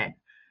planet.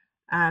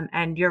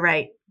 And you're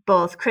right,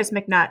 both Chris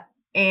McNutt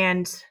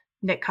and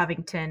Nick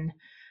Covington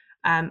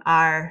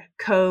are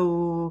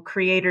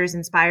co-creators,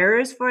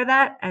 inspirers for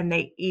that, and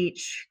they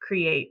each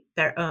create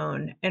their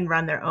own and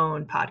run their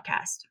own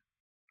podcast.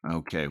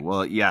 Okay,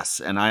 well,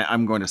 yes, and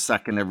I'm going to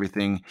second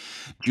everything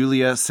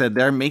Julia said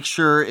there. Make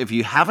sure, if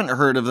you haven't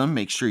heard of them,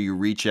 make sure you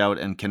reach out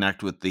and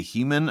connect with the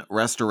Human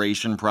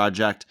Restoration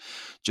Project,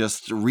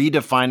 just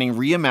redefining,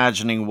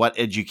 reimagining what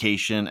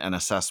education and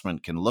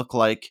assessment can look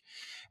like.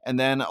 And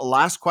then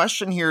last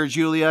question here,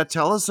 Julia,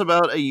 tell us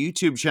about a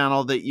YouTube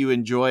channel that you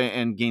enjoy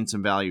and gain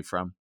some value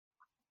from.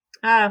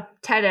 TED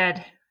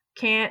Ed.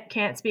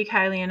 Can't speak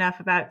highly enough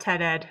about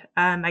TED Ed.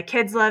 My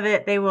kids love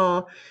it. They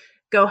will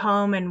go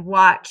home and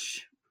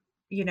watch,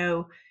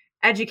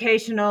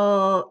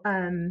 educational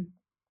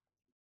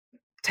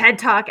TED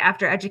Talk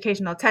after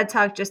educational TED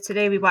Talk. Just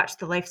today we watched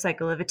The Life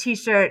Cycle of a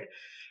T-shirt.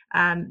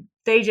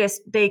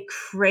 They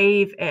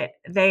crave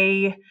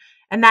it.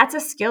 And that's a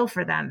skill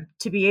for them,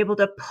 to be able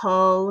to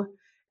pull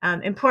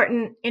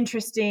important,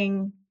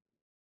 interesting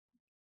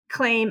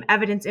claim,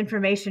 evidence,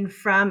 information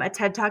from a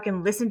TED Talk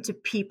and listen to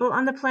people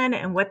on the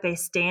planet and what they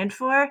stand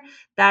for.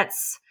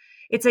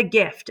 It's a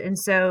gift. And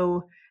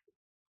so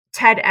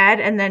TED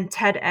Ed, and then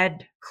TED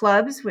Ed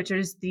Clubs, which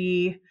is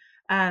the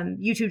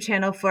YouTube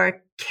channel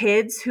for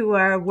kids who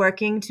are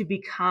working to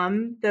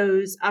become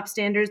those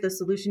upstanders,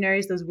 those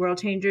solutionaries, those world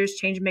changers,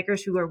 change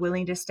makers who are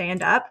willing to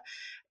stand up,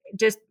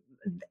 just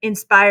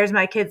inspires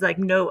my kids like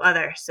no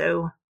other.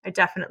 So I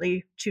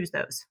definitely choose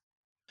those.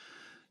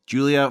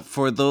 Julia,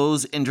 for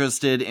those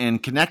interested in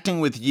connecting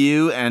with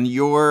you and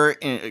your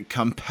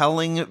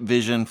compelling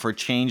vision for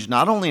change,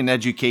 not only in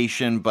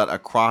education, but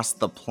across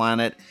the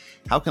planet,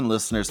 how can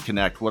listeners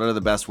connect? What are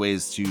the best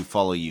ways to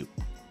follow you?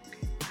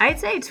 I'd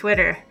say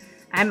Twitter.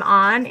 I'm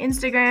on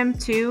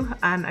Instagram too.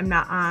 I'm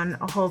not on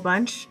a whole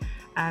bunch.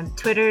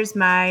 Twitter's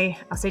my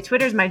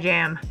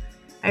jam.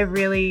 I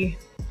really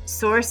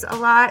source a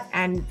lot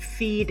and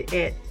feed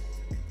it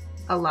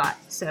a lot.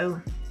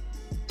 So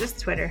just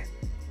Twitter.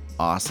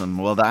 Awesome.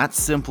 Well, that's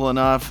simple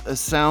enough.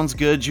 Sounds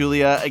good,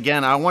 Julia.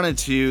 Again, I wanted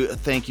to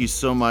thank you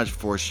so much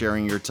for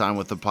sharing your time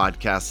with the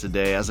podcast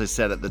today. As I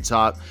said at the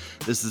top,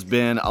 this has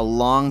been a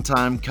long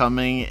time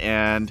coming,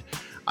 and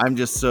I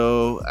just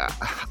so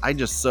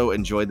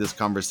enjoyed this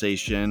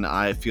conversation.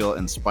 I feel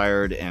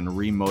inspired and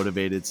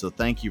remotivated. So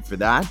thank you for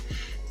that.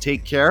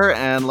 Take care,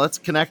 and let's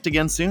connect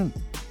again soon.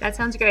 That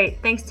sounds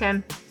great. Thanks,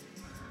 Tim.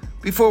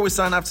 Before we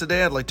sign off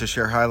today, I'd like to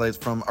share highlights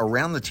from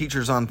around the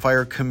Teachers on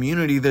Fire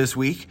community this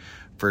week.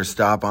 First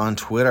stop on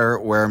Twitter,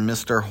 where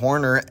Mr.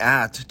 Horner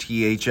at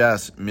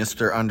THS,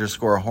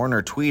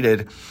 Mr._Horner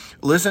tweeted,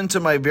 "Listen to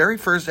my very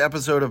first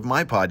episode of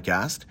my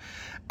podcast.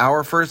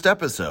 Our first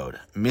episode,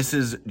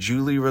 Mrs.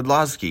 Julie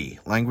Rudlowski,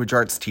 language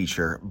arts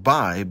teacher,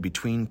 by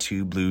Between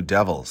Two Blue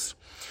Devils."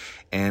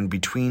 And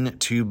Between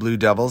Two Blue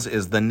Devils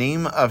is the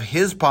name of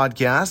his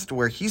podcast,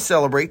 where he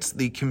celebrates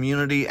the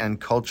community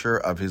and culture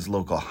of his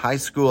local high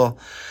school.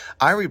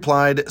 I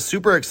replied,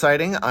 "Super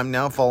exciting. I'm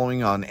now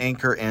following on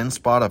Anchor and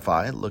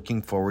Spotify.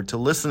 Looking forward to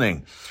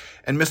listening."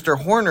 And Mr.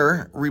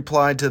 Horner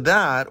replied to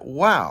that,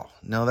 "Wow,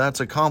 now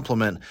that's a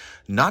compliment.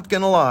 Not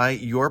gonna lie,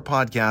 your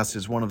podcast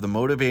is one of the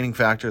motivating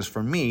factors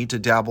for me to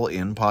dabble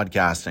in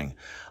podcasting.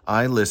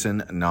 I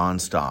listen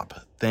nonstop.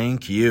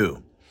 Thank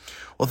you."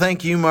 Well,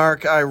 thank you,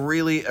 Mark. I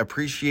really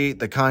appreciate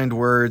the kind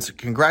words.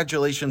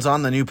 Congratulations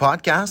on the new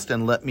podcast,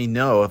 and let me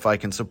know if I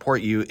can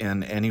support you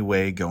in any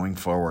way going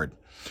forward.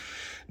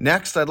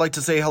 Next, I'd like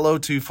to say hello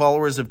to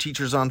followers of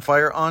Teachers on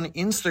Fire on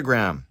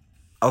Instagram.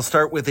 I'll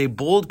start with a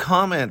bold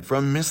comment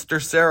from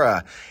Mr.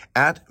 Sarah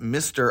at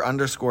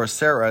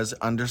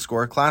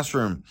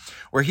Mr._Sarah's_classroom,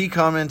 where he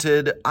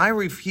commented, "I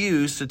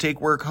refuse to take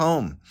work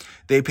home.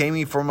 They pay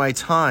me for my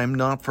time,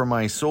 not for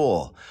my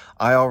soul.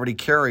 I already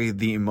carry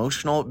the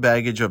emotional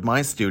baggage of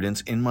my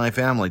students in my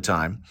family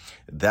time.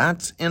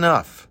 That's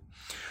enough."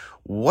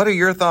 What are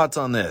your thoughts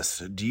on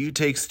this? Do you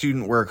take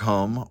student work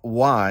home?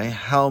 Why,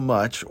 how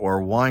much,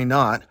 or why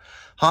not?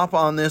 Hop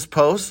on this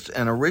post,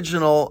 an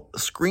original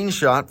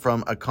screenshot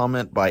from a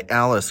comment by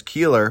Alice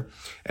Keeler,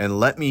 and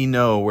let me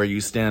know where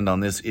you stand on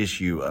this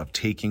issue of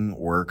taking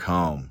work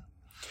home.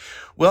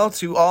 Well,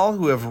 to all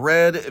who have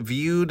read,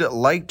 viewed,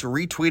 liked,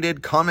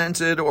 retweeted,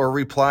 commented, or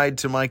replied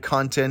to my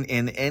content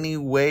in any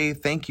way,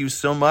 thank you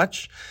so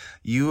much.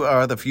 You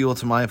are the fuel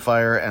to my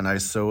fire, and I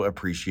so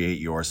appreciate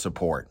your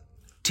support.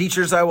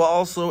 Teachers, I will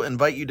also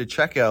invite you to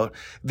check out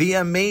the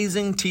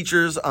amazing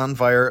Teachers on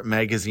Fire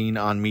magazine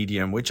on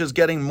Medium, which is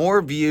getting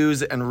more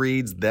views and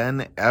reads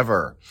than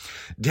ever.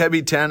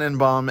 Debbie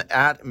Tannenbaum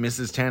at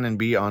Mrs.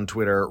 Tannenby on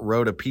Twitter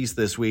wrote a piece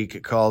this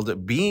week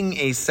called "Being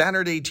a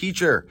Saturday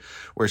Teacher,"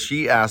 where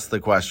she asked the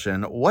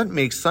question, what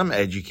makes some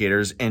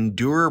educators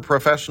endure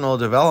professional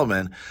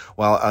development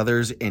while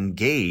others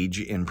engage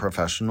in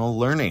professional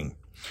learning?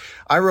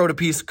 I wrote a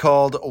piece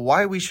called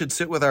 "Why We Should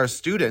Sit With Our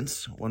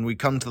Students When We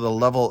Come to the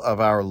Level of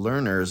Our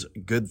Learners,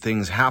 Good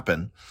Things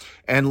Happen."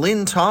 And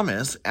Lynn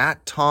Thomas,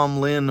 at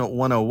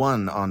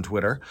TomLynn101 on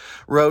Twitter,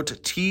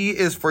 wrote, "T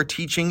is for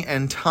teaching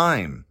and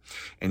time.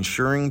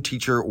 Ensuring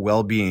teacher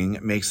well-being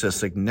makes a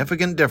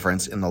significant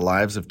difference in the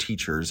lives of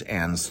teachers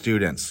and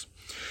students."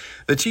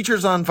 The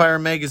Teachers on Fire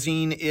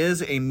magazine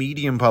is a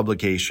Medium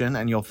publication,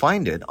 and you'll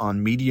find it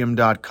on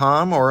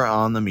medium.com or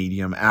on the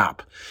Medium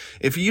app.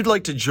 If you'd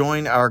like to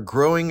join our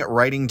growing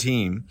writing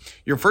team,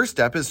 your first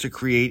step is to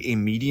create a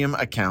Medium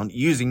account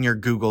using your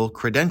Google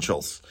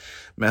credentials.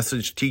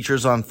 Message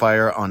Teachers on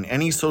Fire on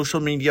any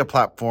social media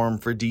platform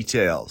for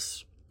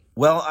details.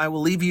 Well, I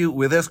will leave you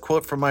with this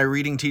quote from my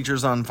reading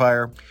Teachers on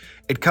Fire.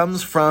 It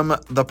comes from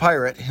the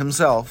pirate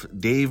himself,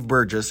 Dave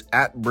Burgess,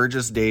 at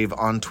BurgessDave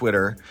on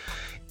Twitter.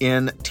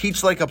 In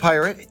Teach Like a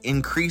Pirate,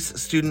 increase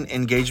student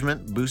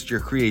engagement, boost your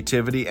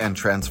creativity, and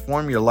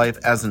transform your life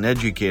as an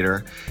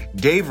educator,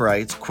 Dave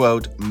writes,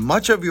 quote,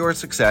 "Much of your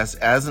success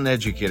as an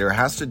educator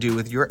has to do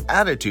with your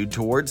attitude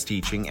towards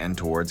teaching and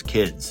towards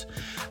kids.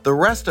 The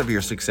rest of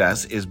your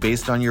success is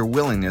based on your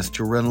willingness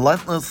to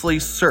relentlessly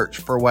search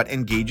for what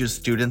engages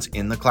students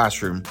in the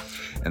classroom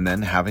and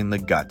then having the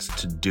guts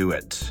to do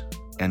it."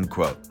 End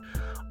quote.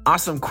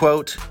 Awesome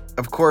quote.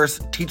 Of course,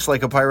 Teach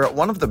Like a Pirate,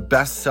 one of the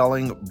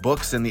best-selling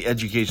books in the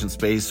education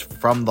space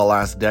from the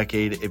last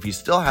decade. If you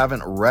still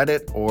haven't read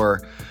it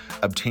or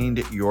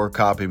obtained your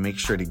copy, make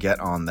sure to get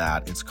on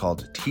that. It's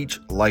called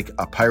Teach Like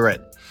a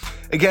Pirate.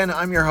 Again,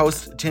 I'm your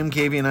host, Tim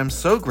Cavey, and I'm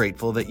so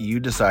grateful that you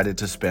decided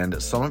to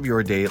spend some of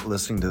your day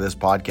listening to this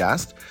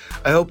podcast.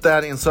 I hope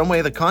that in some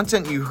way the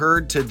content you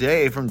heard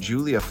today from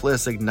Julia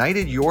Fliss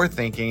ignited your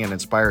thinking and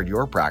inspired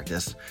your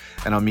practice.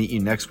 And I'll meet you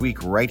next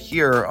week right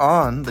here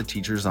on the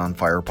Teachers on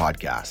Fire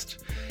podcast.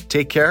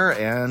 Take care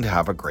and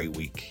have a great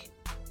week.